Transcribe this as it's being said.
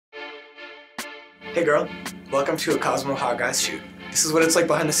Hey girl, welcome to a Cosmo Hot Guys shoot. This is what it's like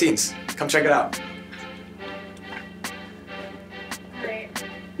behind the scenes. Come check it out. Great.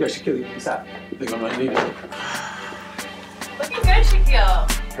 Yo, Shaquille, what's up? I think I might need it. Looking good,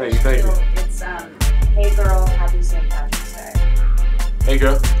 Shaquille. Thank you, thank you. It's hey girl, happy St. Patrick's Day. Hey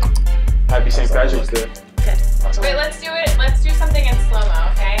girl, happy St. Patrick's Day. Good. Wait, let's do it. Let's do something in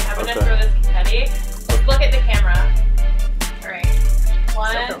slow-mo, okay? I'm gonna throw this confetti. Just look at the camera. Alright.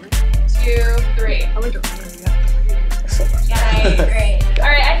 1, 2, 3. Nice. Great.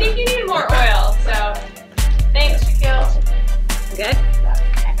 Alright, I think you need more oil, so thanks, Shaquille. Good?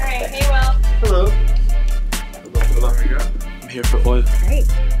 Alright, hey Will. Hello. Hello. I'm here for oil. Great.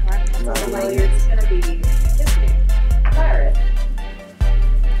 Well, you're just gonna be kiss me. Fire it.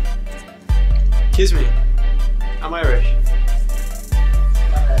 Kiss me. I'm Irish.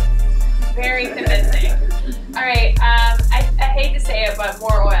 Very convincing. Alright, I hate to say it, but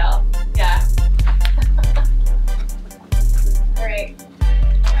more oil. Yeah. Alright.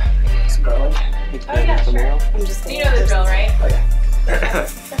 Some garlic. Oh yeah, sure. I'm just You know the drill, right? Oh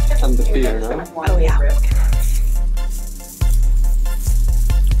yeah. I'm the fear, no? Oh yeah.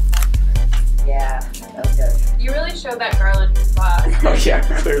 Yeah, that was good. You really showed that garlic spot. Oh yeah,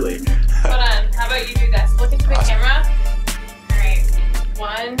 clearly. Hold on, how about you do this? Look into the camera. Alright,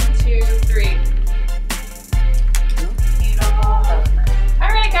 1, 2, 3. Beautiful.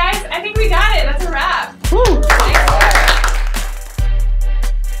 Alright guys, I think we got it. That's a wrap. Woo! Nice